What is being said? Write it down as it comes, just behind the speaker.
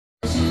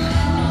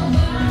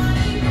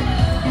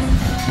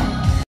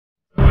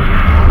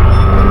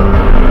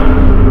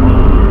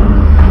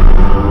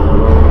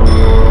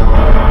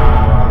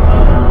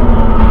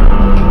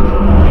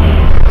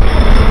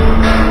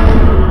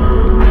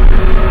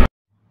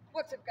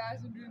What's up, guys?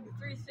 I'm doing the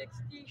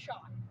 360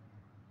 shot.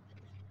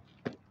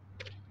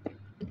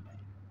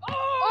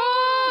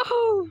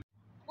 Oh!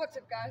 What's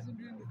up, guys? I'm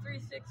doing the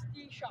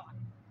 360 shot.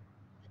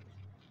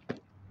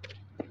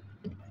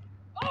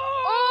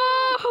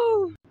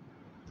 Oh!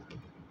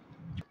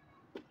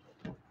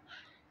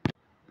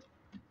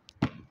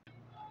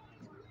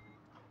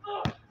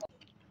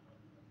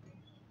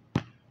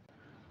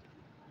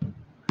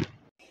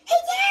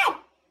 Hey, Dad!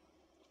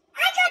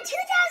 I got 2,000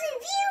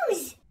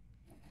 views!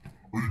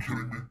 Are you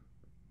kidding me?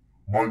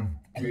 My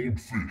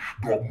goldfish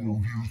got more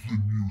views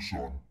than you,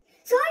 son.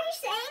 So all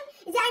you're saying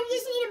is that you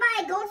just need to buy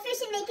a goldfish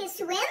and make it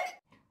swim?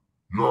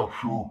 Yeah,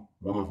 sure,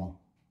 whatever.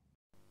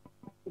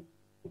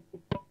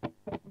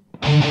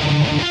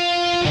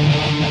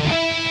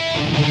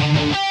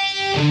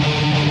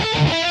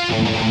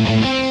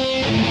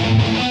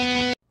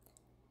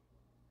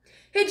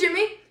 Hey,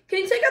 Jimmy, can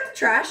you take out the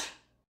trash?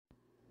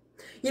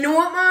 You know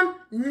what, Mom?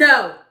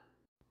 No!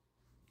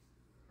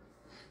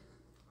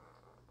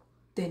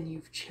 Then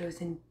you've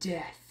chosen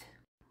death.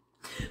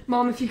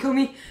 Mom, if you kill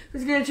me,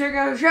 who's gonna check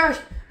out the trash?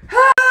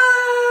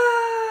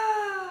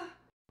 Ah!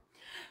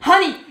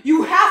 Honey,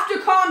 you have to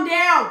calm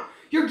down!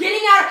 You're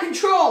getting out of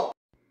control!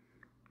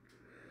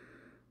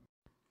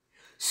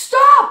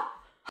 Stop!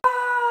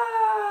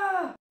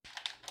 Ah!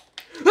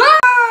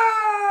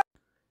 Ah!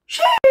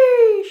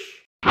 Sheesh!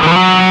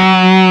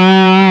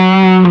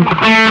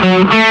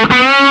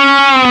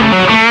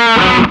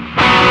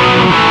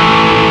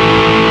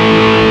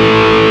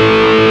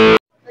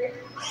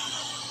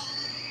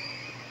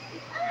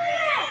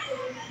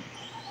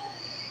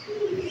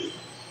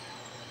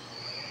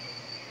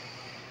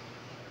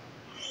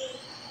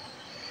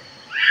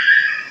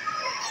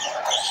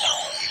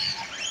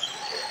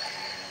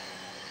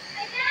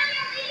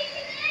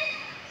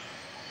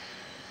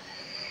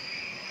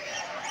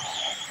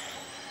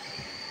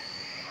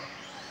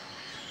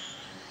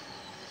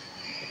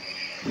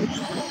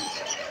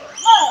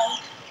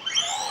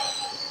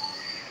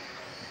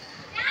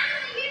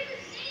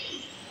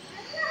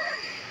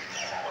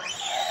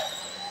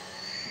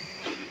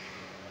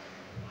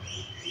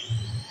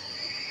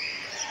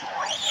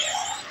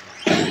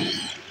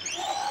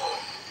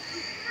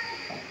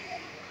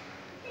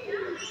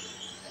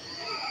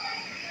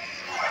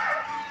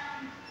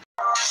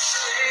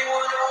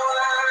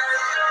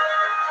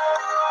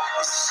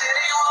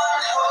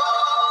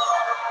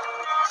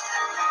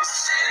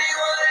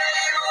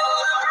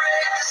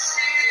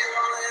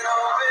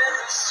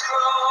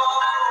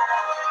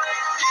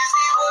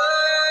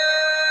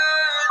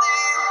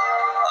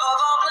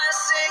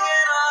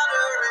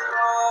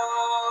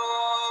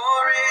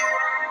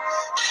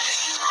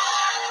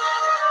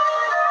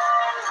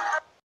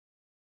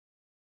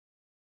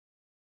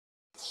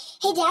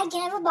 Hey, Dad, can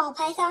I have a ball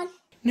python?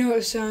 No,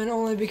 son,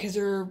 only because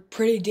they're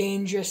pretty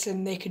dangerous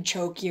and they could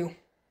choke you.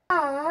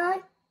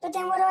 Aww, but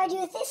then what do I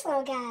do with this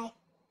little guy?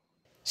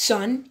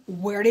 Son,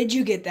 where did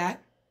you get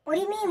that? What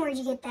do you mean, where'd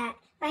you get that?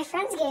 My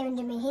friends gave him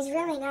to me. He's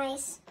really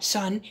nice.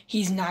 Son,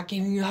 he's not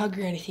giving you a hug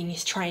or anything.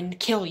 He's trying to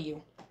kill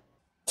you.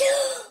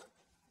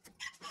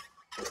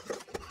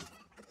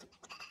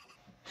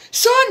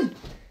 Son!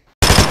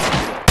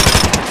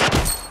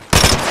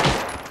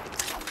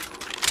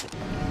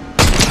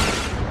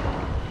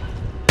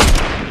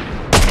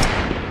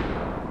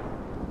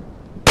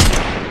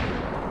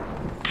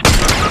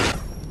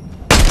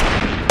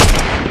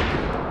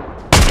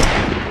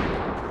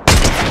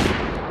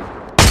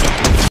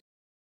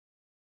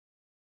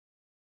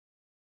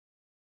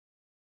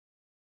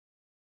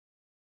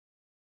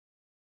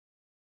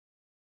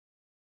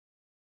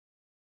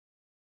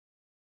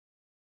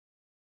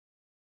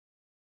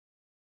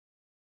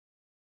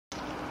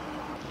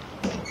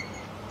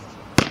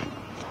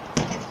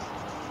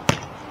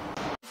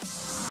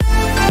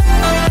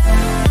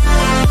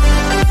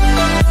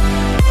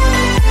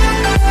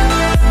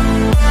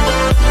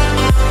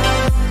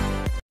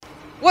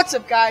 What's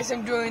up, guys?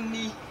 I'm doing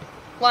the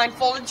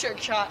blindfolded trick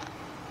shot.